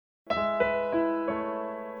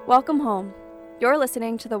Welcome home. You're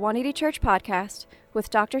listening to the 180 Church podcast with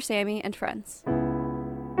Dr. Sammy and friends.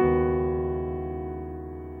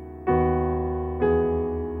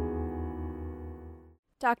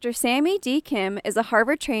 Dr. Sammy D. Kim is a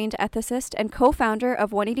Harvard-trained ethicist and co-founder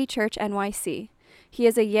of 180 Church NYC. He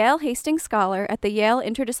is a Yale Hastings Scholar at the Yale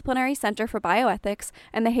Interdisciplinary Center for Bioethics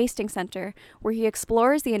and the Hastings Center, where he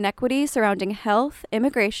explores the inequities surrounding health,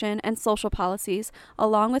 immigration, and social policies,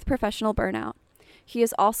 along with professional burnout. He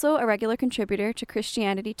is also a regular contributor to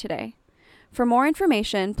Christianity Today. For more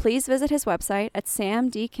information, please visit his website at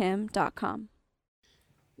samdkim.com.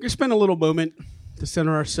 We're going to spend a little moment to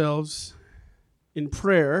center ourselves in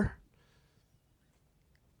prayer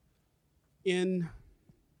in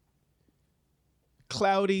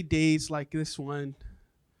cloudy days like this one.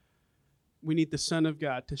 We need the Son of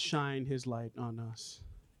God to shine his light on us.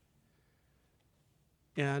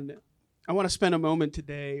 And I want to spend a moment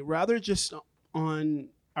today, rather just on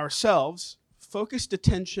ourselves, focused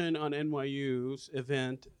attention on NYU's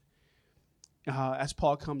event as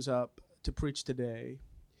Paul comes up to preach today.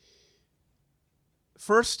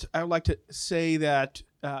 First, I would like to say that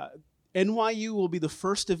NYU will be the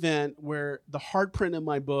first event where the hard print of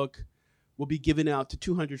my book will be given out to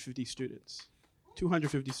 250 students.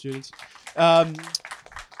 250 students.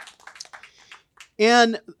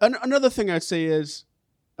 And another thing I'd say is,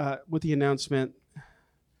 with the announcement,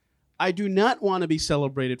 I do not want to be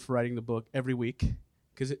celebrated for writing the book every week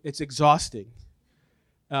because it's exhausting.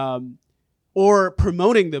 Or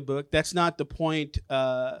promoting the book. That's not the point.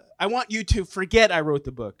 I want you to forget I wrote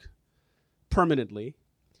the book permanently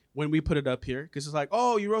when we put it up here, because it's like,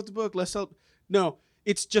 oh, you wrote the book. Let's help. No,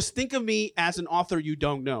 it's just think of me as an author you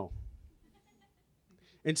don't know,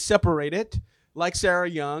 and separate it, like Sarah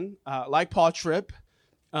Young, like Paul Tripp,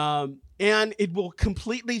 and it will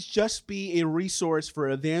completely just be a resource for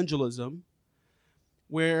evangelism,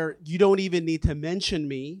 where you don't even need to mention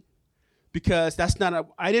me. Because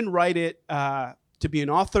I didn't write it to be an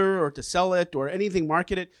author or to sell it or anything,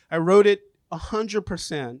 market it. I wrote it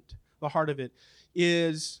 100%. The heart of it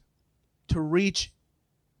is to reach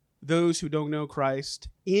those who don't know Christ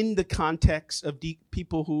in the context of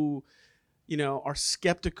people who, are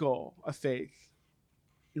skeptical of faith,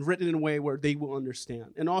 and written in a way where they will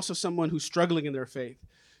understand. And also someone who's struggling in their faith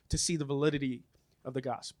to see the validity of the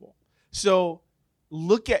gospel. So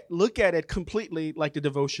Look at it completely like the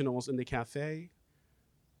devotionals in the cafe.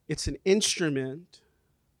 It's an instrument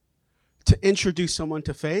to introduce someone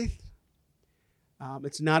to faith.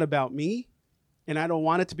 It's not about me, and I don't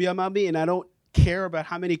want it to be about me, and I don't care about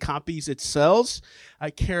how many copies it sells. I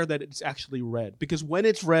care that it's actually read, because when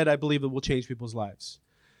it's read, I believe it will change people's lives.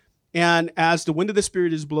 And as the wind of the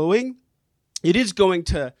Spirit is blowing, it is going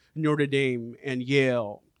to Notre Dame and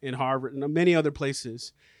Yale and Harvard and many other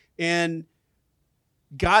places. And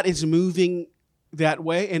God is moving that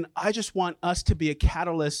way, and I just want us to be a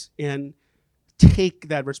catalyst and take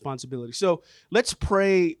that responsibility. So let's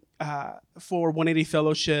pray for 180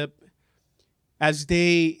 Fellowship as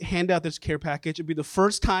they hand out this care package. It'll be the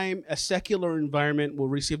first time a secular environment will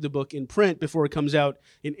receive the book in print before it comes out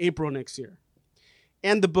in April next year.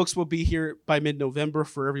 And the books will be here by mid-November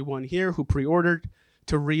for everyone here who pre-ordered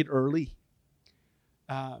to read early.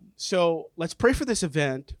 So let's pray for this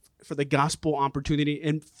event, for the gospel opportunity,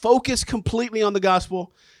 and focus completely on the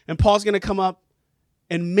gospel. And Paul's going to come up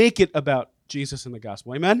and make it about Jesus and the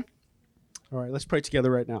gospel. Amen? All right, let's pray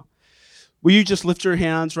together right now. Will you just lift your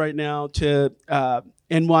hands right now to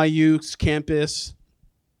NYU's campus?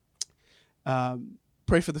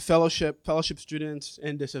 Pray for the fellowship students,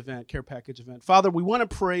 and this event, care package event. Father, we want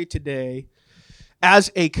to pray today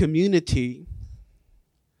as a community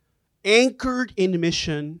anchored in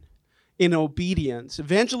mission, in obedience.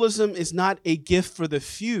 Evangelism is not a gift for the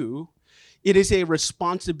few. It is a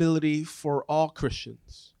responsibility for all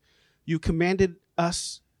Christians. You commanded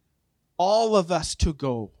us, all of us, to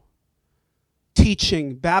go,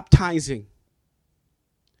 teaching, baptizing,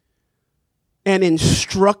 and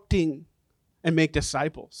instructing and make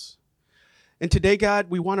disciples. And today, God,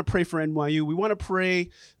 we want to pray for NYU. We want to pray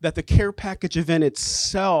that the care package event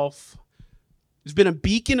itself has been a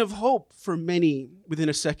beacon of hope for many within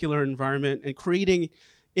a secular environment, and creating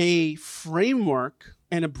a framework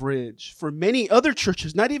and a bridge for many other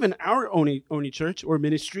churches, not even our only church or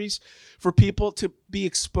ministries, for people to be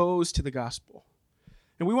exposed to the gospel.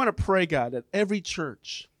 And we want to pray, God, that every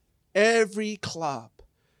church, every club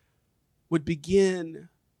would begin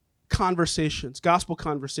conversations, gospel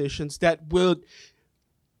conversations that would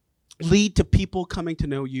lead to people coming to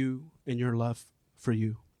know you and your love for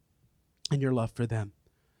you and your love for them.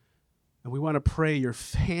 And we want to pray your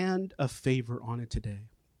hand of favor on it today.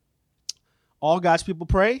 All God's people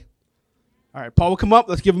pray. All right, Paul will come up.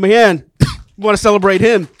 Let's give him a hand. We want to celebrate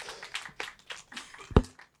him.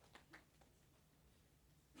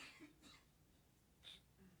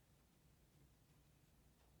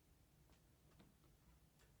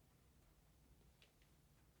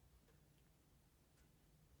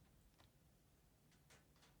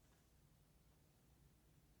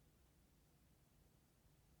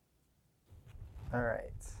 All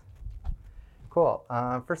right. Cool.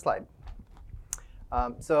 First slide.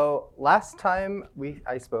 So last time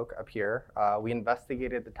I spoke up here, we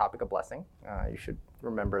investigated the topic of blessing. You should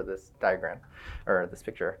remember this diagram, or this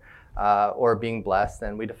picture, or being blessed.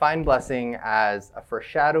 And we defined blessing as a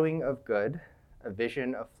foreshadowing of good, a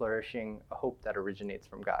vision of flourishing, a hope that originates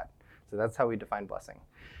from God. So that's how we define blessing.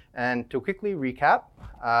 And to quickly recap,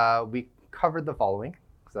 we covered the following.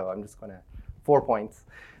 So I'm just going to 4 points.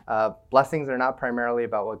 Blessings are not primarily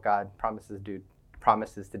about what God promises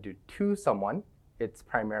to do to someone. It's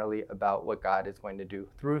primarily about what God is going to do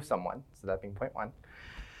through someone. So that being point 1.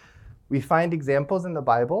 We find examples in the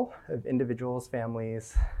Bible of individuals,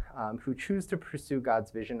 families who choose to pursue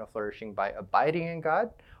God's vision of flourishing by abiding in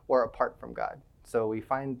God or apart from God. So we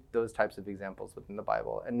find those types of examples within the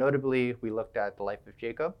Bible. And notably, we looked at the life of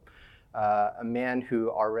Jacob, a man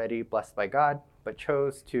who already blessed by God, but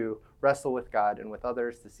chose to wrestle with God and with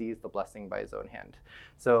others to seize the blessing by his own hand.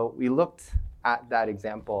 So we looked at that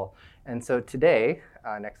example. And so today,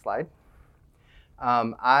 next slide,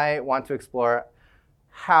 I want to explore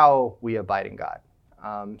how we abide in God.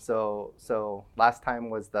 So last time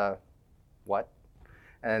was the what,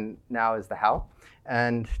 and now is the how.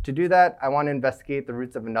 And to do that, I want to investigate the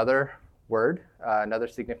roots of another word, another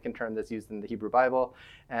significant term that's used in the Hebrew Bible.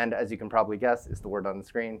 And as you can probably guess, is the word on the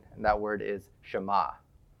screen. And that word is Shema.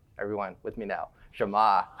 Everyone with me now.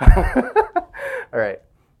 Shema. All right.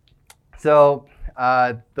 So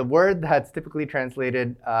the word that's typically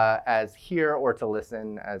translated as hear or to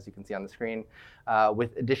listen, as you can see on the screen,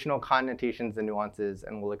 with additional connotations and nuances,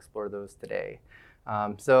 and we'll explore those today.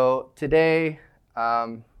 So today,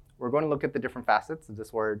 we're going to look at the different facets of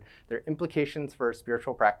this word, their implications for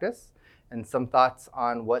spiritual practice, and some thoughts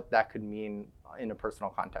on what that could mean in a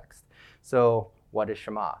personal context. So what is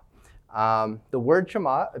Shema? The word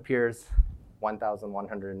Shema appears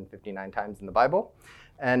 1,159 times in the Bible.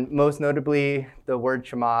 And most notably, the word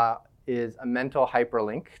Shema is a mental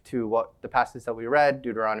hyperlink to what the passage that we read,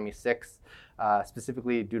 Deuteronomy 6,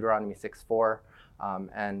 specifically Deuteronomy 6:4,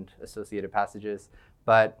 and associated passages.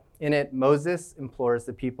 But in it, Moses implores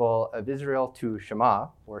the people of Israel to Shema,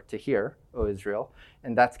 or to hear, O Israel,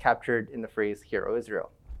 and that's captured in the phrase, hear, O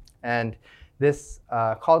Israel. And this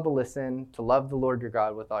call to listen, to love the Lord your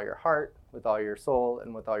God with all your heart, with all your soul,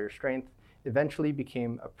 and with all your strength, eventually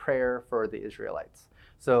became a prayer for the Israelites.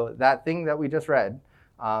 So that thing that we just read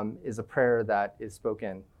is a prayer that is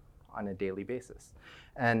spoken on a daily basis.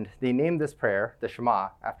 And they named this prayer, the Shema,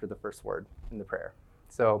 after the first word in the prayer.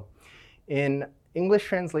 So in English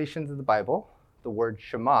translations of the Bible, the word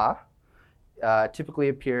Shema typically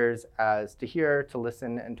appears as to hear, to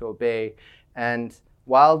listen, and to obey. And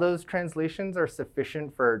while those translations are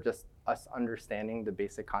sufficient for just us understanding the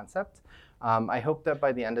basic concept, I hope that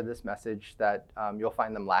by the end of this message that you'll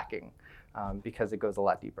find them lacking because it goes a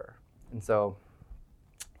lot deeper. And so,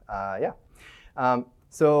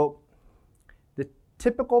 so the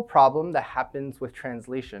typical problem that happens with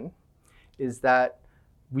translation is that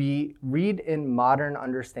we read in modern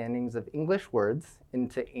understandings of English words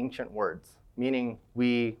into ancient words, meaning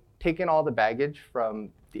we take in all the baggage from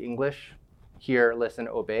the English, hear, listen,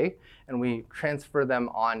 obey, and we transfer them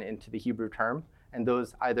on into the Hebrew term, and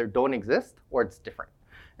those either don't exist or it's different.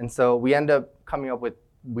 And so we end up coming up with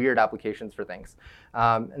weird applications for things.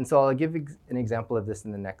 And so I'll give an example of this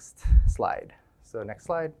in the next slide. So next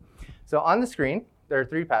slide. So on the screen, there are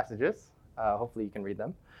 3 passages. Hopefully you can read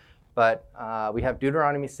them. But we have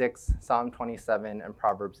Deuteronomy 6, Psalm 27, and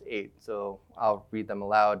Proverbs 8. So I'll read them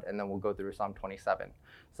aloud, and then we'll go through Psalm 27.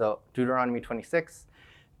 So Deuteronomy 26,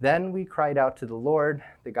 then we cried out to the Lord,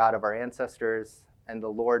 the God of our ancestors, and the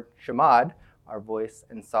Lord shemad our voice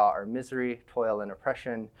and saw our misery, toil, and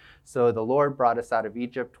oppression. So the Lord brought us out of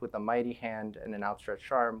Egypt with a mighty hand and an outstretched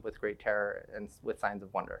arm, with great terror and with signs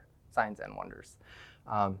and wonders.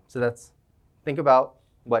 So that's, think about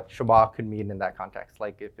what Shema could mean in that context.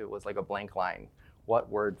 Like if it was like a blank line, what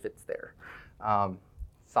word fits there?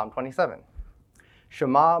 Psalm 27.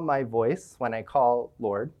 Shema my voice when I call,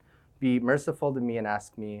 Lord. Be merciful to me and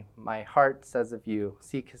ask me. My heart says of you,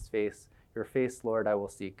 seek his face. Your face, Lord, I will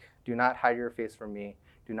seek. Do not hide your face from me.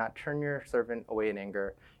 Do not turn your servant away in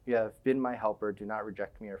anger. You have been my helper. Do not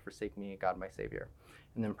reject me or forsake me, God my Savior.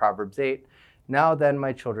 And then Proverbs 8. Now then,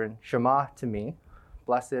 my children, Shema to me.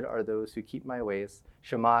 Blessed are those who keep my ways.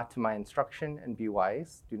 Shema to my instruction and be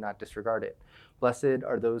wise. Do not disregard it. Blessed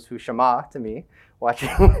are those who Shema to me, watching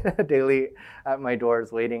daily at my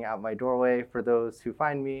doors, waiting at my doorway. For those who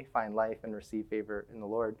find me, find life and receive favor in the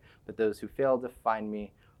Lord. But those who fail to find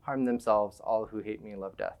me, harm themselves. All who hate me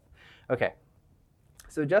love death. Okay,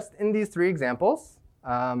 so just in these three examples,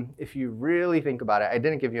 if you really think about it, I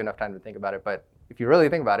didn't give you enough time to think about it, but if you really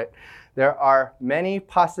think about it, there are many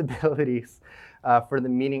possibilities for the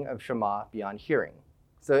meaning of Shema beyond hearing.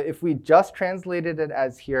 So if we just translated it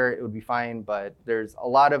as hear, it would be fine, but there's a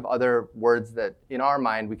lot of other words that in our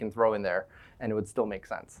mind we can throw in there and it would still make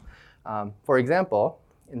sense. For example,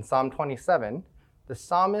 in Psalm 27, the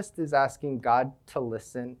psalmist is asking God to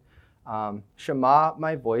listen, Shema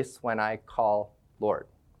my voice when I call Lord,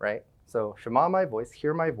 right? So Shema my voice,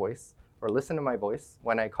 hear my voice, or listen to my voice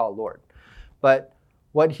when I call Lord. But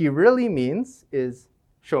what he really means is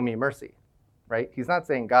show me mercy, right? He's not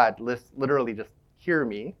saying, God, literally just hear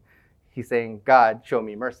me. He's saying, God, show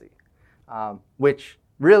me mercy, which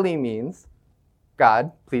really means,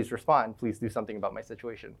 God, please respond. Please do something about my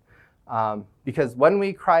situation. Because when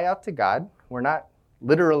we cry out to God, we're not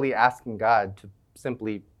literally asking God to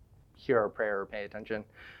simply hear our prayer or pay attention.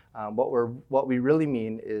 What we really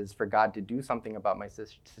mean is for God to do something about my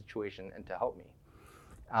situation and to help me.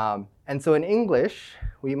 And so in English,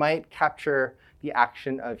 we might capture the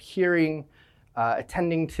action of hearing,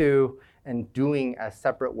 attending to, and doing as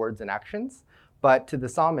separate words and actions. But to the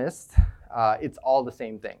psalmist, it's all the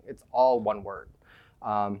same thing. It's all one word.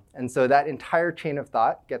 And so that entire chain of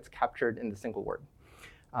thought gets captured in the single word.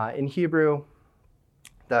 In Hebrew,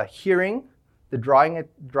 the hearing, the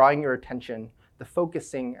drawing your attention, the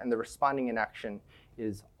focusing, and the responding in action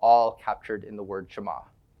is all captured in the word Shema.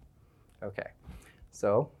 Okay,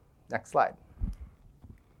 so next slide.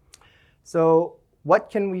 So what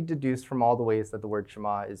can we deduce from all the ways that the word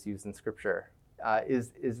Shema is used in Scripture?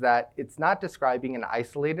 Is that it's not describing an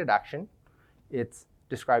isolated action. It's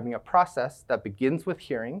describing a process that begins with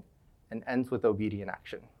hearing and ends with obedient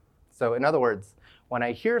action. So in other words, when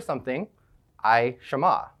I hear something, I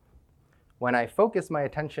Shema. When I focus my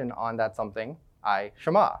attention on that something, I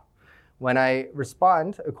Shema. When I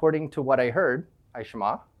respond according to what I heard, I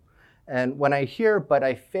Shema. And when I hear but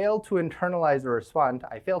I fail to internalize or respond,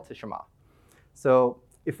 I fail to Shema. So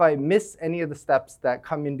if I miss any of the steps that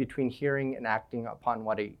come in between hearing and acting upon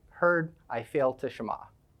what I heard, I fail to Shema.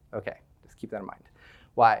 Okay, just keep that in mind.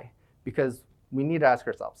 Why? Because we need to ask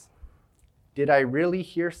ourselves, did I really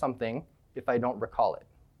hear something if I don't recall it?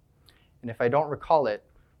 And if I don't recall it,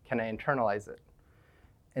 can I internalize it?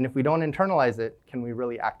 And if we don't internalize it, can we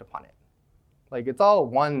really act upon it? Like, it's all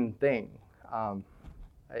one thing,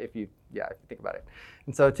 if you think about it.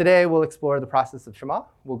 And so today we'll explore the process of Shema.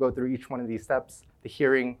 We'll go through each one of these steps, the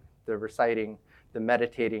hearing, the reciting, the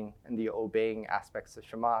meditating, and the obeying aspects of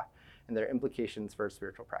Shema and their implications for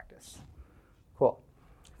spiritual practice. Cool.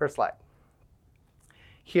 First slide.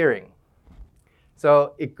 Hearing.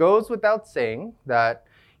 So it goes without saying that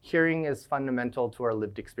hearing is fundamental to our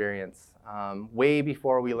lived experience. Way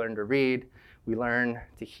before we learn to read, we learn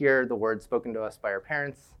to hear the words spoken to us by our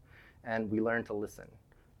parents, and we learn to listen.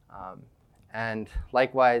 And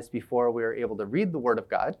likewise, before we were able to read the Word of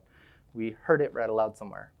God, we heard it read aloud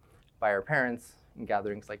somewhere by our parents in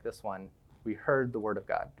gatherings like this one. We heard the Word of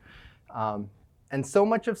God. And so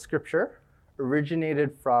much of Scripture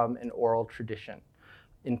originated from an oral tradition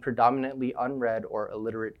in predominantly unread or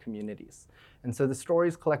illiterate communities. And so the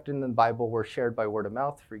stories collected in the Bible were shared by word of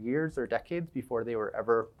mouth for years or decades before they were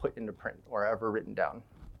ever put into print or ever written down.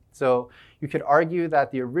 So you could argue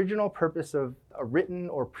that the original purpose of a written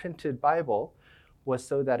or printed Bible was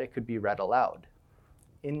so that it could be read aloud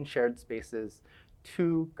in shared spaces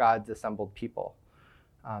to God's assembled people,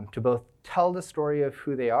 to both tell the story of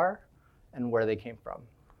who they are and where they came from,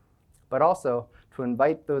 but also to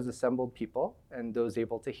invite those assembled people and those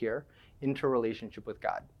able to hear into a relationship with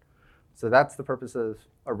God. So that's the purpose of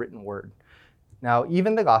a written word. Now,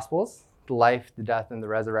 even the Gospels, the life, the death, and the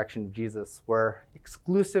resurrection of Jesus were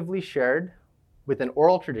exclusively shared with an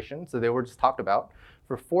oral tradition, so they were just talked about,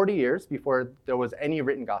 for 40 years before there was any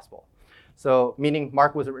written gospel. So, meaning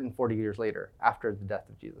Mark was written 40 years later, after the death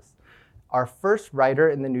of Jesus. Our first writer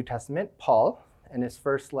in the New Testament, Paul, and his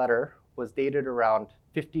first letter was dated around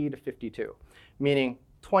 50 to 52, meaning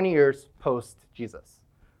 20 years post-Jesus,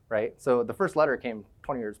 right? So the first letter came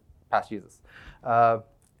 20 years past Jesus.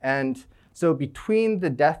 And so between the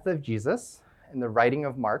death of Jesus and the writing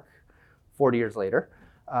of Mark, 40 years later,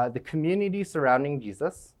 the community surrounding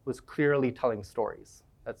Jesus was clearly telling stories.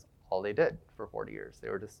 That's all they did for 40 years. They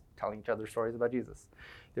were just telling each other stories about Jesus.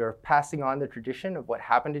 They were passing on the tradition of what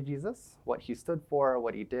happened to Jesus, what he stood for,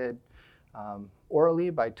 what he did,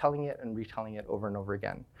 orally by telling it and retelling it over and over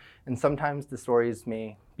again. And sometimes the stories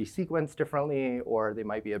may be sequenced differently or they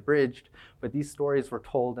might be abridged, but these stories were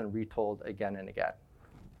told and retold again and again.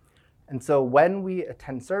 And so when we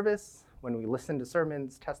attend service, when we listen to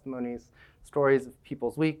sermons, testimonies, stories of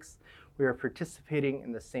people's weeks, we are participating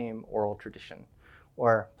in the same oral tradition,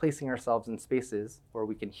 or placing ourselves in spaces where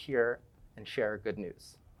we can hear and share good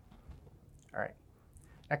news. All right,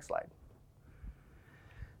 next slide.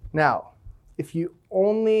 Now, if you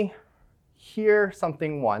only hear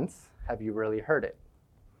something once, have you really heard it?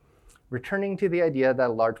 Returning to the idea that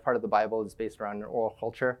a large part of the Bible is based around an oral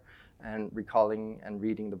culture and recalling and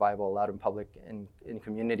reading the Bible aloud in public in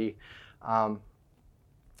community,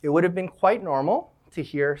 it would have been quite normal to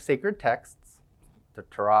hear sacred texts, the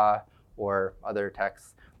Torah or other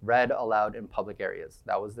texts, read aloud in public areas.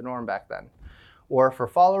 That was the norm back then. Or for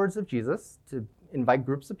followers of Jesus to invite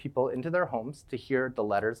groups of people into their homes to hear the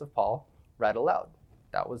letters of Paul read aloud.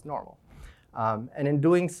 That was normal. And in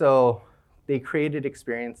doing so, they created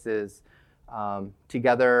experiences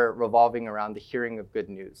together revolving around the hearing of good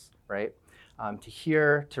news, right? To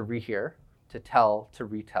hear, to rehear, to tell, to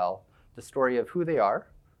retell the story of who they are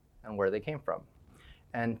and where they came from.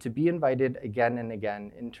 And to be invited again and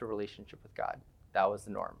again into relationship with God. That was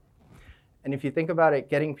the norm. And if you think about it,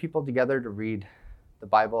 getting people together to read the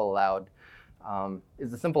Bible aloud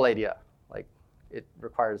is a simple idea. Like, it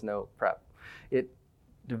requires no prep. It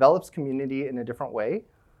develops community in a different way,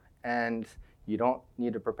 and you don't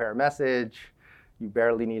need to prepare a message. You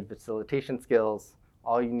barely need facilitation skills.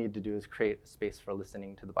 All you need to do is create a space for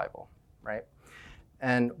listening to the Bible, right?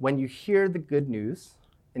 And when you hear the good news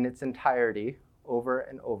in its entirety over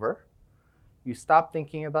and over, you stop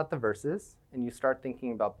thinking about the verses and you start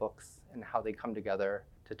thinking about books and how they come together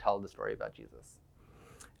to tell the story about Jesus.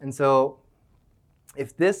 And so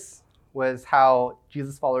if this was how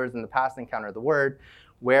Jesus followers in the past encountered the word,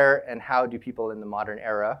 where and how do people in the modern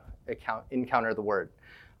era encounter the word?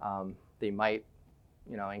 They might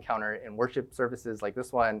encounter it in worship services like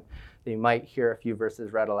this one. They might hear a few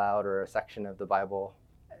verses read aloud or a section of the Bible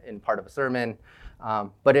in part of a sermon.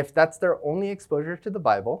 But if that's their only exposure to the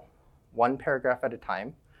Bible, one paragraph at a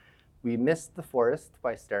time, we miss the forest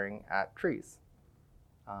by staring at trees.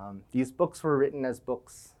 These books were written as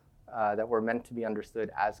books that were meant to be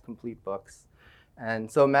understood as complete books.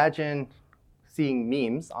 And so imagine seeing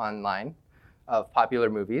memes online of popular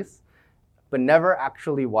movies, but never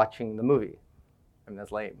actually watching the movie. I mean,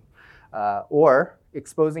 that's lame. Or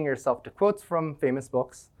exposing yourself to quotes from famous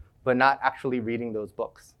books, but not actually reading those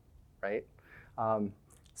books, right?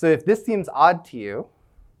 So if this seems odd to you,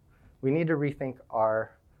 we need to rethink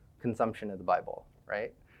our consumption of the Bible,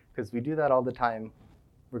 right? Because we do that all the time,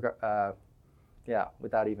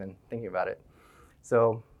 without even thinking about it.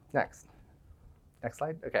 So next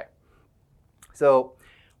slide, okay. So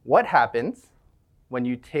what happens when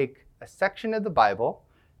you take a section of the Bible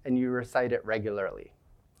and you recite it regularly?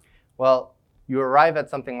 Well, you arrive at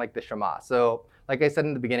something like the Shema. So like I said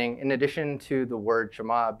in the beginning, in addition to the word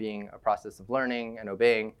Shema being a process of learning and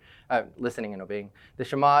obeying, listening and obeying, the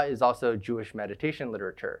Shema is also Jewish meditation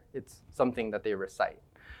literature. It's something that they recite.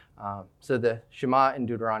 So the Shema in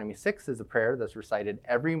Deuteronomy 6 is a prayer that's recited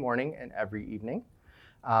every morning and every evening.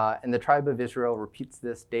 And the tribe of Israel repeats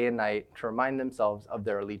this day and night to remind themselves of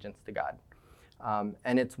their allegiance to God.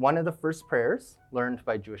 And it's one of the first prayers learned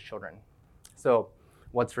by Jewish children. So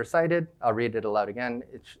what's recited? I'll read it aloud again.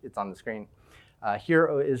 It's on the screen. Hear,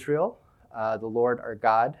 O Israel, the Lord our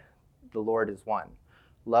God, the Lord is one.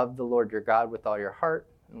 Love the Lord your God with all your heart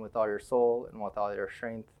and with all your soul and with all your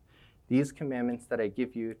strength. These commandments that I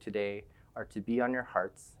give you today are to be on your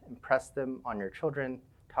hearts. Impress them on your children.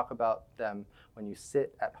 Talk about them when you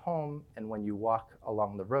sit at home and when you walk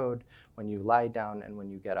along the road, when you lie down and when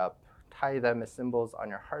you get up. Tie them as symbols on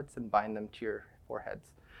your hearts and bind them to your foreheads.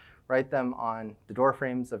 Write them on the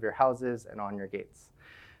doorframes of your houses and on your gates.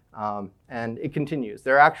 And it continues.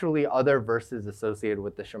 There are actually other verses associated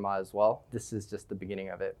with the Shema as well. This is just the beginning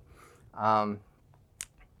of it.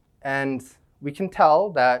 And we can tell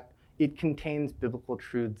that it contains biblical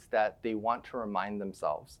truths that they want to remind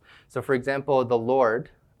themselves. So for example, the Lord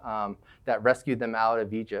that rescued them out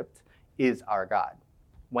of Egypt is our God.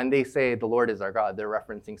 When they say the Lord is our God, they're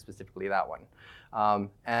referencing specifically that one.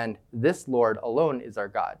 And this Lord alone is our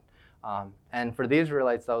God. And for the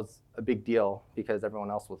Israelites, that was a big deal because everyone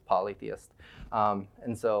else was polytheist.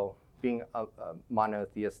 And so being a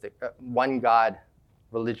monotheistic, one God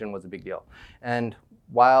religion was a big deal. And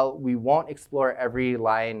while we won't explore every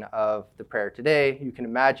line of the prayer today, you can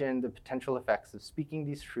imagine the potential effects of speaking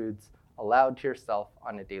these truths aloud to yourself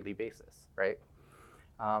on a daily basis, right?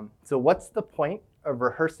 So what's the point of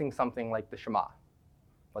rehearsing something like the Shema?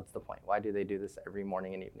 What's the point? Why do they do this every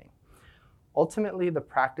morning and evening? Ultimately, the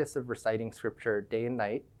practice of reciting scripture day and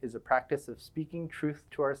night is a practice of speaking truth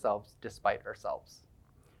to ourselves despite ourselves,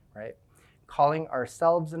 right? Calling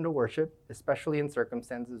ourselves into worship, especially in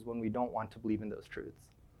circumstances when we don't want to believe in those truths.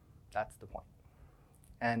 That's the point.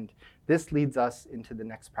 And this leads us into the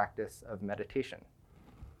next practice of meditation.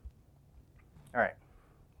 All right,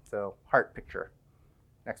 so heart picture.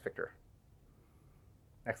 Next picture.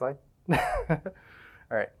 Next slide.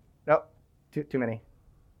 All right, nope, too many.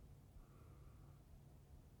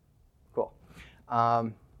 Cool.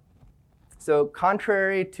 So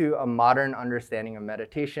contrary to a modern understanding of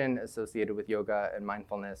meditation associated with yoga and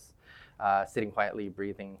mindfulness, sitting quietly,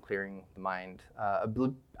 breathing, clearing the mind,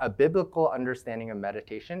 a biblical understanding of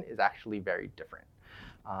meditation is actually very different.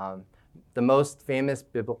 The most famous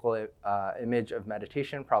biblical image of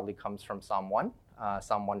meditation probably comes from Psalm 1,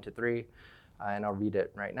 Psalm 1-3, and I'll read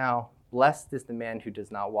it right now. Blessed is the man who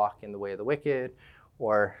does not walk in the way of the wicked,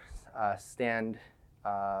 or stand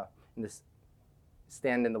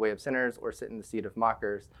in the way of sinners, or sit in the seat of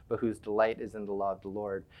mockers, but whose delight is in the law of the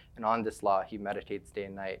Lord, and on this law he meditates day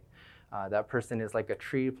and night. That person is like a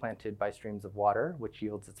tree planted by streams of water, which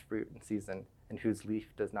yields its fruit in season, and whose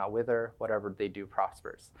leaf does not wither. Whatever they do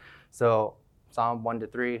prospers. So Psalm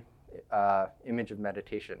 1-3, image of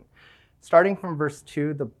meditation. Starting from verse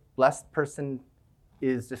 2, the blessed person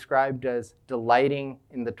is described as delighting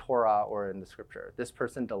in the Torah or in the scripture. This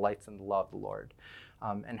person delights in the law of the Lord.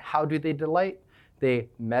 And how do they delight? They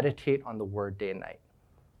meditate on the word day and night.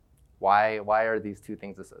 Why are these two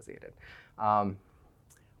things associated?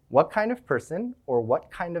 What kind of person or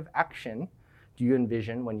what kind of action do you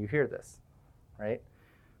envision when you hear this, right?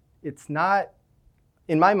 It's not,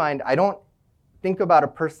 in my mind, I don't think about a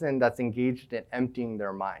person that's engaged in emptying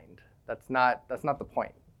their mind. That's not the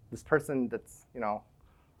point. This person that's,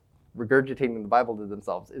 regurgitating the Bible to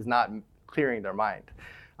themselves is not clearing their mind.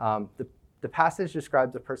 The passage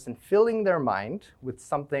describes a person filling their mind with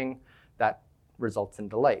something that results in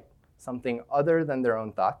delight, something other than their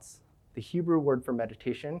own thoughts. The Hebrew word for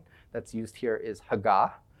meditation that's used here is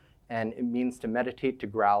hagah, and it means to meditate, to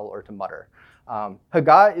growl, or to mutter.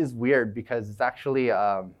 Hagah is weird because it's actually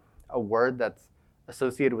a word that's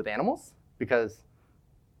associated with animals, because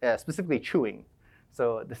specifically chewing.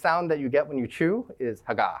 So the sound that you get when you chew is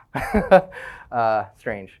hagah.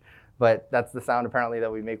 Strange. But that's the sound apparently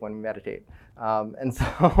that we make when we meditate. And so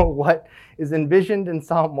what is envisioned in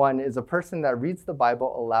Psalm 1 is a person that reads the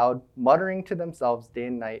Bible aloud, muttering to themselves day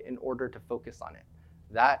and night in order to focus on it.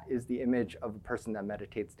 That is the image of a person that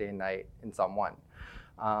meditates day and night in Psalm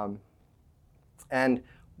 1. And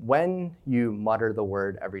when you mutter the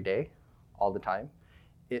word every day, all the time,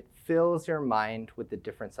 it fills your mind with a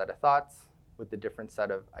different set of thoughts, with a different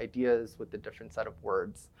set of ideas, with a different set of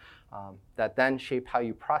words that then shape how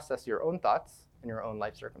you process your own thoughts and your own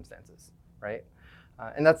life circumstances, right?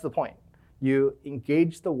 And that's the point. You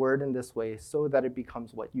engage the word in this way so that it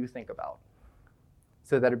becomes what you think about,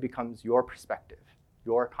 so that it becomes your perspective,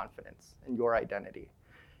 your confidence, and your identity.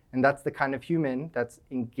 And that's the kind of human that's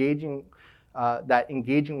engaging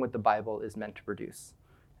with the Bible is meant to produce.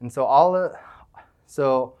 And so all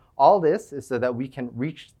this is so that we can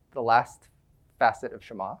reach the last facet of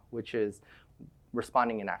Shema, which is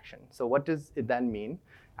responding in action. So what does it then mean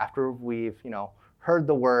after we've heard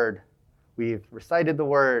the word, we've recited the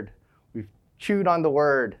word, we've chewed on the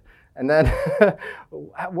word, and then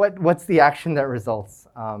what's the action that results?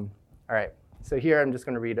 All right, so here I'm just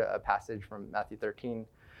going to read a passage from Matthew 13.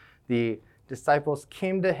 The disciples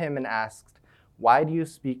came to him and asked, "Why do you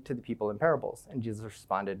speak to the people in parables?" And Jesus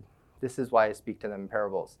responded, "This is why I speak to them in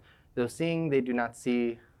parables. Though seeing, they do not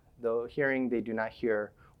see, though hearing, they do not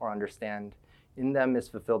hear or understand. In them is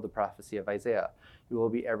fulfilled the prophecy of Isaiah. You will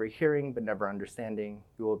be ever hearing, but never understanding.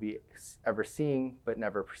 You will be ever seeing, but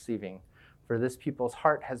never perceiving. For this people's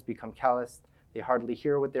heart has become calloused. They hardly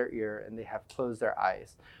hear with their ear, and they have closed their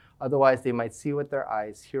eyes. Otherwise, they might see with their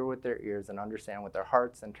eyes, hear with their ears, and understand with their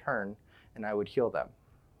hearts, and turn, and I would heal them."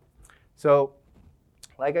 So,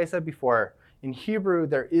 like I said before, in Hebrew,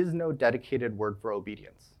 there is no dedicated word for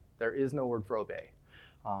obedience. There is no word for obey.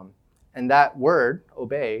 And that word,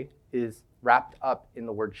 obey, is wrapped up in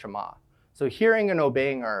the word Shema. So hearing and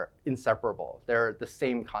obeying are inseparable. They're the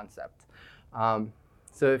same concept.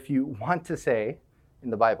 So if you want to say in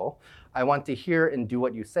the Bible, "I want to hear and do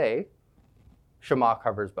what you say," Shema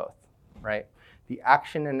covers both. right? The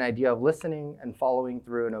action and idea of listening and following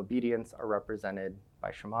through in obedience are represented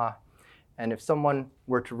by Shema. And if someone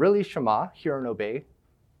were to really Shema, hear and obey,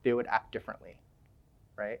 they would act differently,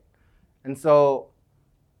 right? And so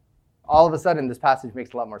all of a sudden, this passage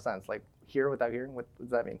makes a lot more sense. Like, hear without hearing, what does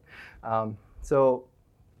that mean? So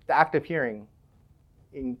the act of hearing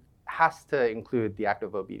has to include the act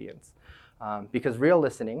of obedience. Because real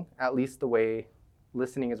listening, at least the way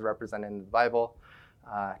listening is represented in the Bible,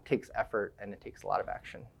 takes effort and it takes a lot of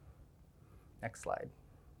action. Next slide.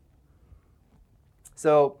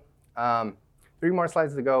 So 3 more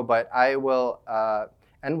slides to go, but I will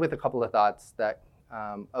end with a couple of thoughts that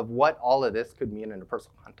of what all of this could mean in a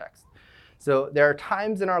personal context. So there are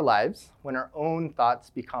times in our lives when our own thoughts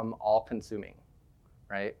become all-consuming,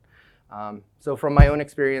 right? So from my own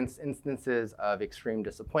experience, instances of extreme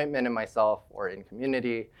disappointment in myself or in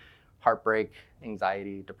community, heartbreak,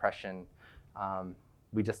 anxiety, depression,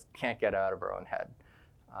 we just can't get out of our own head.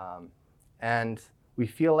 And we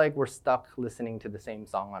feel like we're stuck listening to the same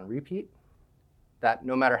song on repeat, that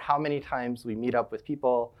no matter how many times we meet up with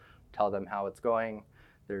people, tell them how it's going,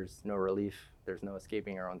 there's no relief, there's no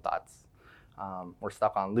escaping our own thoughts. We're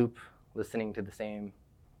stuck on loop, listening to the same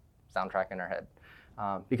soundtrack in our head.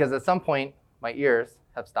 Because at some point, my ears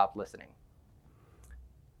have stopped listening.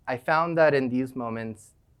 I found that in these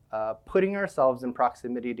moments, putting ourselves in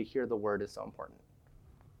proximity to hear the word is so important.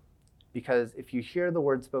 Because if you hear the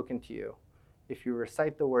word spoken to you, if you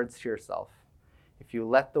recite the words to yourself, if you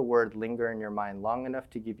let the word linger in your mind long enough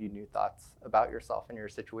to give you new thoughts about yourself and your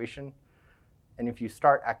situation, and if you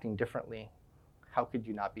start acting differently, how could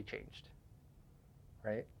you not be changed,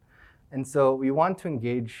 right? And so we want to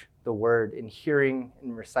engage the word in hearing,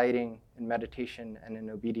 in reciting, in meditation, and in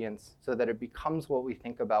obedience so that it becomes what we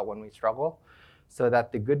think about when we struggle, so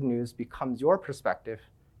that the good news becomes your perspective,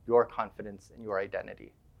 your confidence, and your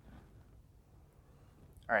identity.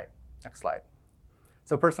 All right, next slide.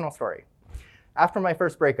 So personal story. After my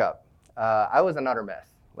first breakup, I was an utter mess,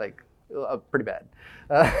 like pretty bad.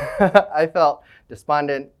 I felt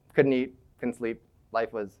despondent, couldn't eat, couldn't sleep.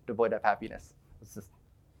 Life was devoid of happiness. It was just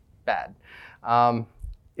bad.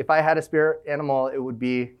 If I had a spirit animal, it would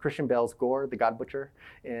be Christian Bale's Gore, the God Butcher,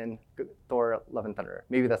 in Thor: Love and Thunder.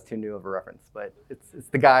 Maybe that's too new of a reference, but it's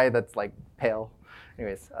the guy that's like pale.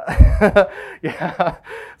 Anyways, yeah.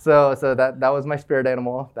 So that was my spirit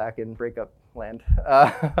animal back in breakup land.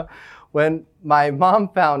 When my mom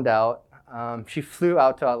found out, she flew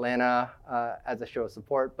out to Atlanta as a show of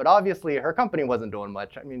support, but obviously her company wasn't doing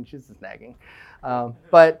much. I mean, she's just nagging.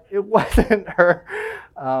 But it wasn't her.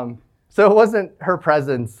 So it wasn't her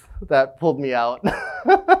presence that pulled me out.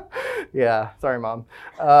 Yeah, sorry, Mom.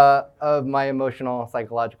 Of my emotional,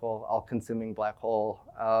 psychological, all-consuming black hole.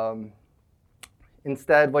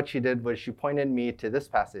 Instead, what she did was she pointed me to this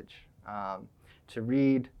passage to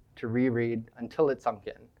read, to reread until it sunk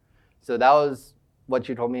in. So that was what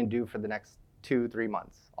she told me to do for the next 2-3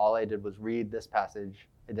 months. All I did was read this passage.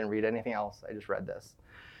 I didn't read anything else. I just read this.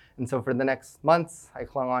 And so for the next months, I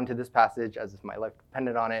clung on to this passage as if my life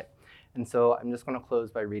depended on it. And so I'm just going to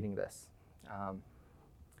close by reading this.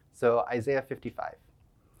 So Isaiah 55.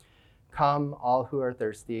 Come, all who are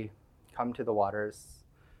thirsty, come to the waters.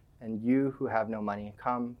 And you who have no money,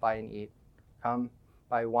 come, buy and eat. Come,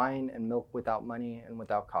 buy wine and milk without money and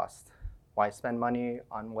without cost. Why spend money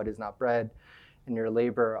on what is not bread, and your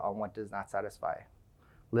labor on what does not satisfy?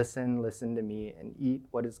 Listen to me, and eat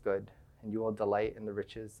what is good, and you will delight in the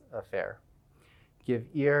riches of fare. Give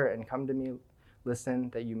ear and come to me, listen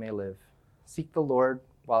that you may live. Seek the Lord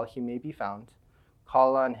while he may be found.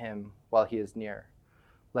 Call on him while he is near.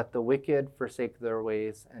 Let the wicked forsake their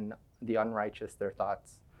ways, and the unrighteous their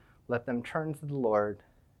thoughts. Let them turn to the Lord,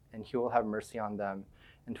 and he will have mercy on them,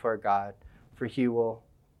 and to our God, for he will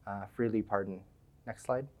freely pardon. Next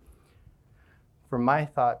slide. For my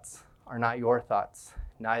thoughts are not your thoughts,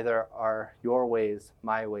 neither are your ways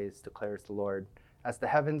my ways, declares the Lord. As the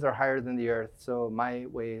heavens are higher than the earth, so my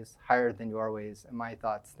ways higher than your ways, and my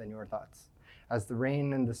thoughts than your thoughts. As the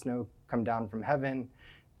rain and the snow come down from heaven,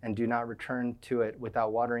 and do not return to it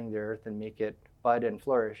without watering the earth and make it bud and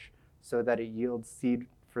flourish, so that it yields seed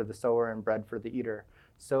for the sower and bread for the eater,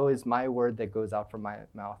 so is my word that goes out from my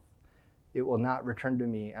mouth. It will not return to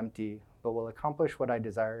me empty, but will accomplish what I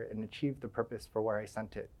desire and achieve the purpose for where I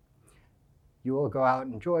sent it. You will go out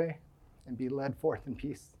in joy and be led forth in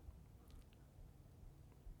peace.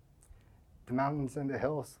 The mountains and the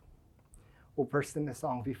hills will burst into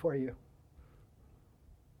song before you.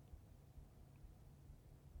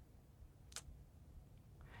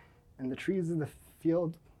 And the trees of the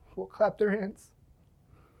field will clap their hands.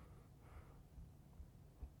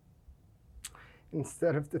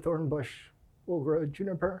 Instead of the thorn bush will grow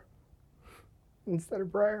juniper. Instead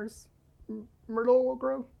of briars, myrtle will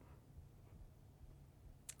grow.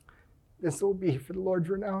 This will be for the Lord's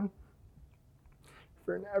renown,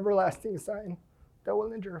 for an everlasting sign that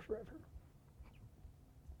will endure forever.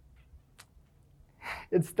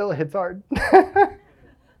 It still hits hard.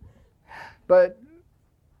 But,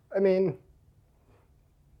 I mean,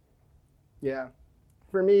 yeah,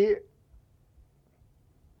 for me,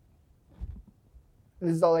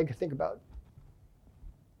 this is all I could think about.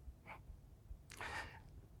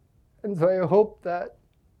 And so I hope that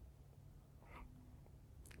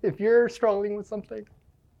if you're struggling with something,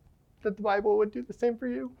 that the Bible would do the same for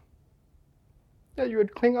you. That you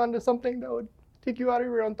would cling on to something that would take you out of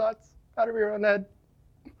your own thoughts, out of your own head.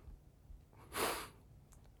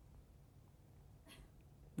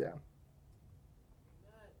 Yeah.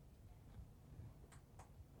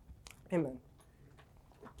 Amen.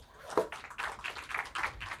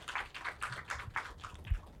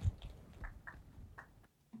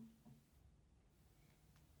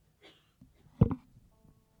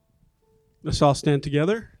 Let's all stand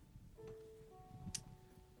together.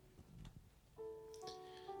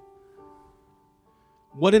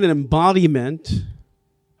 What an embodiment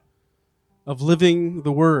of living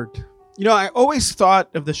the Word. You know, I always thought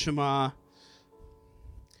of the Shema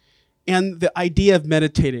and the idea of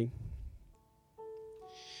meditating.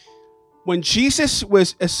 When Jesus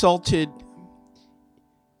was assaulted,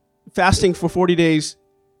 fasting for 40 days,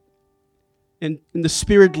 and the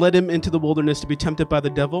Spirit led him into the wilderness to be tempted by the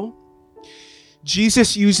devil,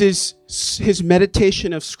 Jesus uses his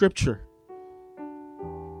meditation of Scripture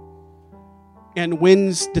and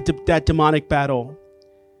wins that demonic battle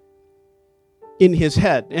in his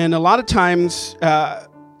head. And a lot of times, the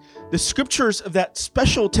scriptures of that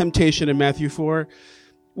special temptation in Matthew 4,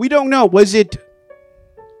 we don't know. Was it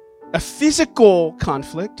a physical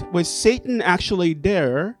conflict? Was Satan actually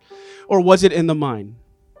there? Or was it in the mind?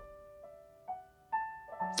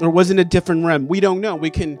 Or was it a different realm? We don't know. We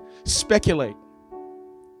can speculate.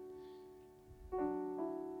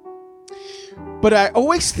 But I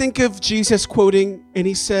always think of Jesus quoting, and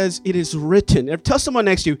he says, "It is written." Tell someone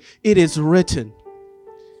next to you, "It is written."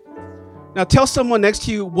 Now tell someone next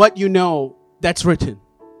to you what you know that's written.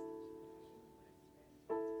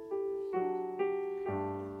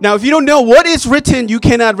 Now, if you don't know what is written, you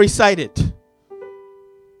cannot recite it.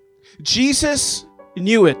 Jesus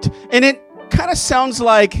knew it. And it kind of sounds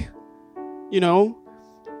like, in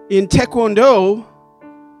Taekwondo,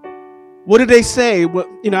 what did they say? Well,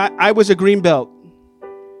 I was a green belt.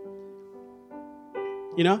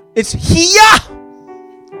 It's hiya.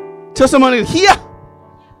 Tell someone it's hiya.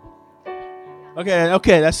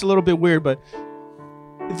 Okay, that's a little bit weird, but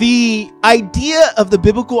the idea of the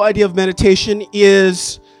biblical idea of meditation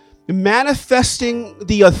is manifesting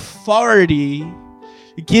the authority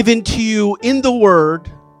given to you in the Word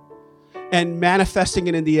and manifesting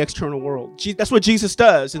it in the external world. That's what Jesus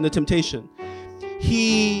does in the temptation.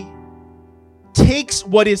 He takes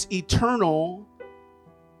what is eternal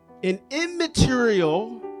and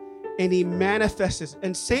immaterial and he manifests it.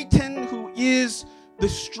 And Satan, who is the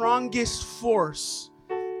strongest force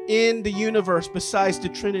in the universe besides the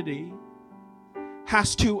Trinity,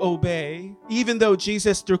 has to obey, even though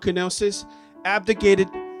Jesus, through kenosis, abdicated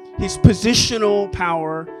his positional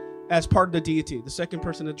power as part of the deity, the second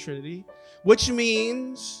person of the Trinity, which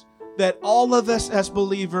means that all of us as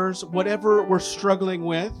believers, whatever we're struggling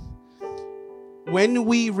with, when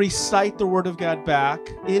we recite the Word of God back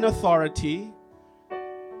in authority,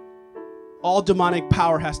 all demonic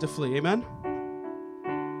power has to flee. Amen?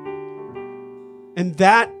 And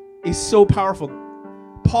that is so powerful.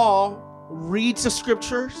 Paul reads the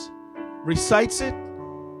scriptures, recites it,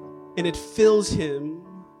 and it fills him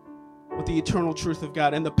with the eternal truth of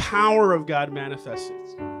God, and the power of God manifests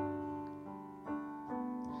it.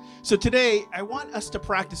 So today, I want us to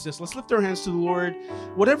practice this. Let's lift our hands to the Lord.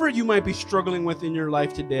 Whatever you might be struggling with in your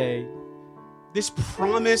life today, this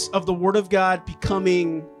promise of the Word of God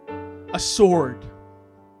becoming a sword,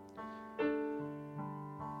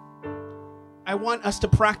 I want us to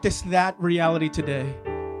practice that reality today,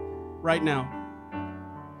 right now.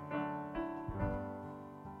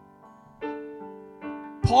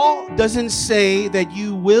 Paul doesn't say that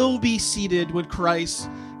you will be seated with Christ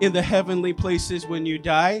in the heavenly places when you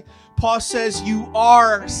die. Paul says you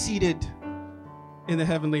are seated in the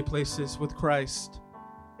heavenly places with Christ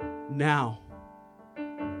now.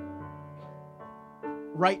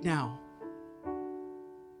 Right now.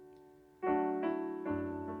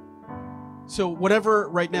 So whatever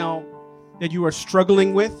right now that you are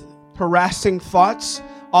struggling with, harassing thoughts,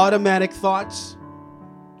 automatic thoughts,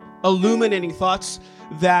 illuminating thoughts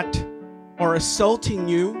that are assaulting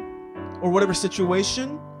you or whatever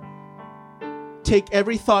situation, take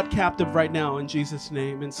every thought captive right now in Jesus'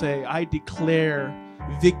 name and say, I declare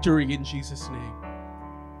victory in Jesus' name.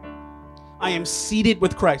 I am seated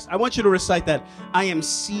with Christ. I want you to recite that. I am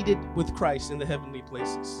seated with Christ in the heavenly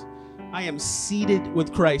places. I am seated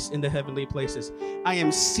with Christ in the heavenly places. I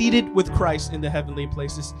am seated with Christ in the heavenly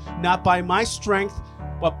places, not by my strength,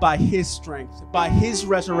 but by His strength, by His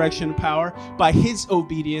resurrection power, by His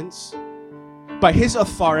obedience, by His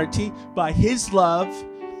authority, by His love,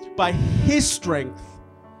 by His strength.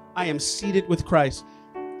 I am seated with Christ.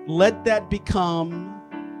 Let that become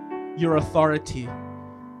your authority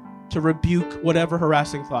to rebuke whatever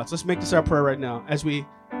harassing thoughts. Let's make this our prayer right now as we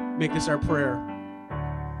make this our prayer.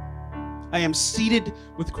 I am seated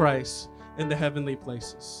with Christ in the heavenly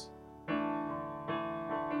places.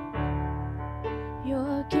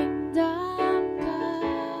 Your kingdom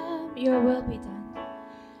come, your will be done.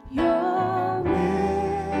 Your will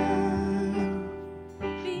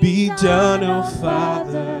Be done, O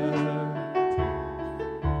Father.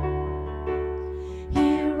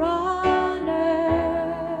 Here on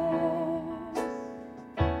earth,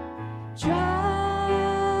 just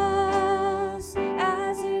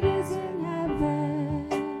as it is in heaven.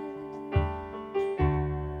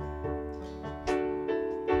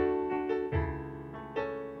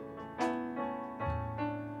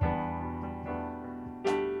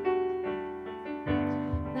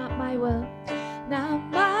 Not my will, not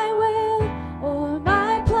my will, or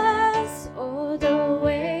my plans, or the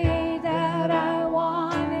way that I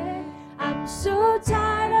want it. I'm so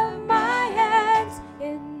tired of my hands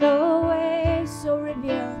in the way.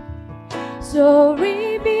 So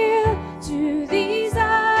reveal to these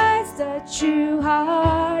eyes the true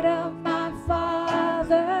heart of my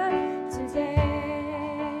Father today.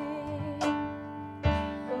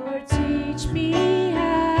 Lord, teach me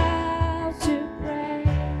how to pray.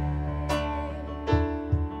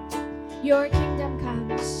 Your kingdom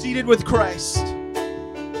come. Seated with Christ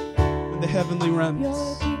in the heavenly Your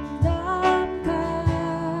realms. kingdom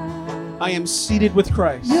come. I am seated with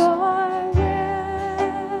Christ. Your will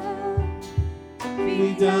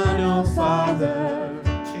Be done, O Father.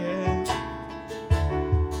 Yeah.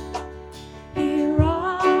 here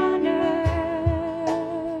on earth,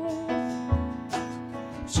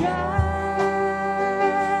 just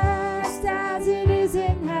as it is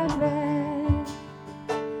in heaven.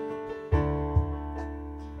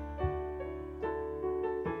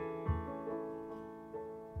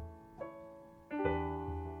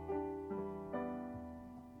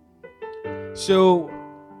 So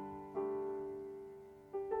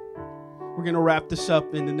we're going to wrap this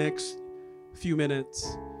up in the next few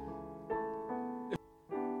minutes.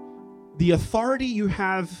 The authority you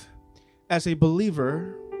have as a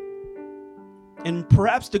believer, and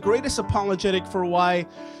perhaps the greatest apologetic for why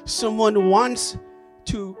someone wants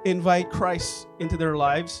to invite Christ into their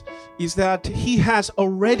lives, is that He has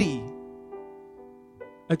already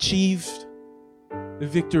achieved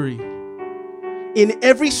victory in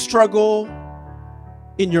every struggle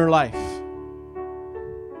in your life.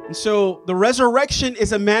 And so the resurrection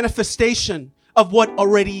is a manifestation of what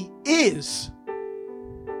already is.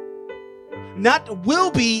 Not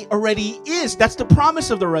will be, already is. That's the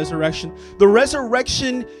promise of the resurrection. The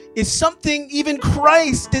resurrection is something even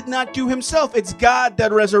Christ did not do Himself. It's God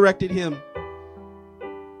that resurrected Him.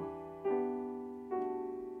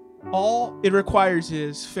 All it requires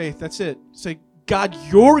is faith. That's it. Say, God,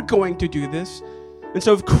 you're going to do this. And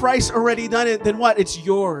so if Christ already done it, then what? It's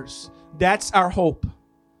yours. That's our hope.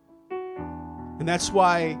 And that's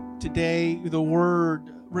why today the word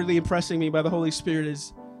really impressing me by the Holy Spirit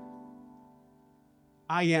is,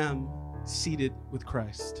 I am seated with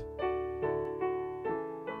Christ.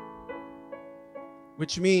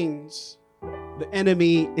 Which means the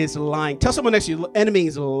enemy is lying. Tell someone next to you, the enemy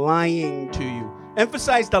is lying to you.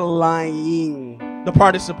 Emphasize the lying, the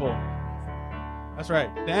participle. That's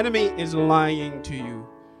right. The enemy is lying to you.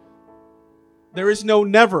 There is no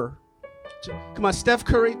never. Come on, Steph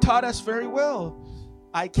Curry taught us very well.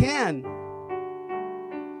 I can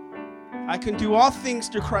do all things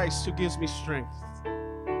through Christ who gives me strength.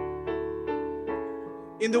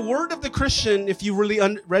 In the word of the Christian, if you really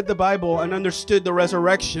read the Bible and understood the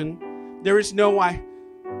resurrection, there is no I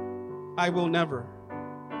will never.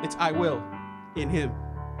 It's I will in Him.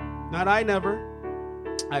 Not I never,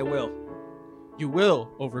 I will. You will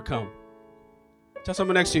overcome. Tell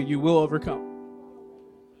someone next to you, you will overcome.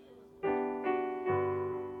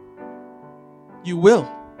 You will.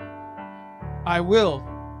 I will.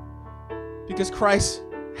 Because Christ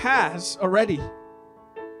has already.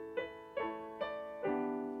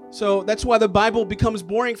 So that's why the Bible becomes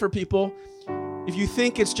boring for people. If you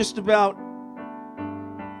think it's just about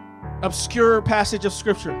obscure passage of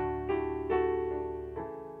Scripture.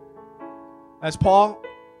 As Paul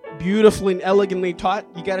beautifully and elegantly taught,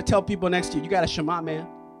 you got to tell people next to you, you got a Shema, man.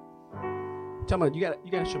 Tell them, you got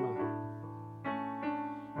a Shema.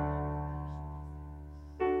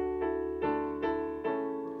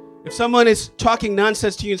 If someone is talking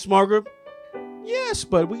nonsense to you in small group, yes,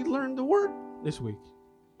 but we learned the word this week.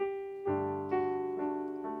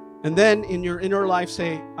 And then in your inner life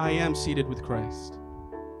say, I am seated with Christ.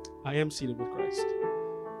 I am seated with Christ.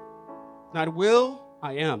 Not will,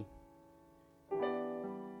 I am.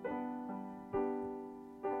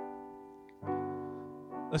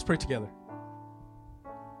 Let's pray together.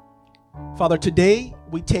 Father, today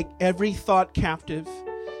we take every thought captive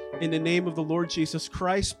in the name of the Lord Jesus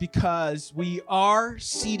Christ, because we are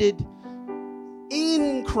seated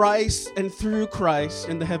in Christ and through Christ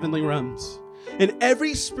in the heavenly realms. And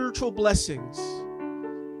every spiritual blessings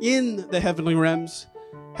in the heavenly realms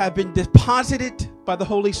have been deposited by the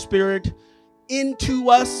Holy Spirit into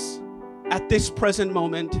us at this present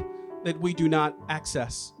moment that we do not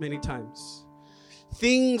access many times.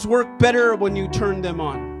 Things work better when you turn them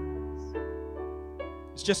on.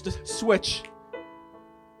 It's just a switch.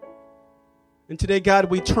 And today, God,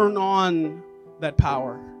 we turn on that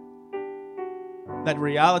power, that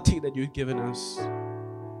reality that you've given us.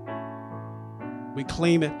 We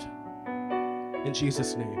claim it in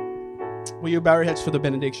Jesus' name. Will you bow your heads for the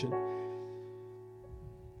benediction?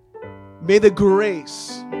 May the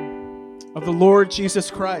grace of the Lord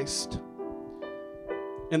Jesus Christ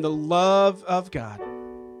and the love of God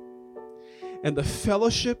and the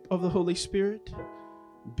fellowship of the Holy Spirit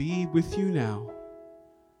be with you now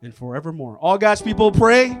and forevermore. All God's people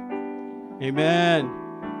pray. Amen.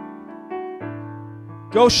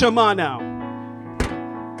 Go Shema now.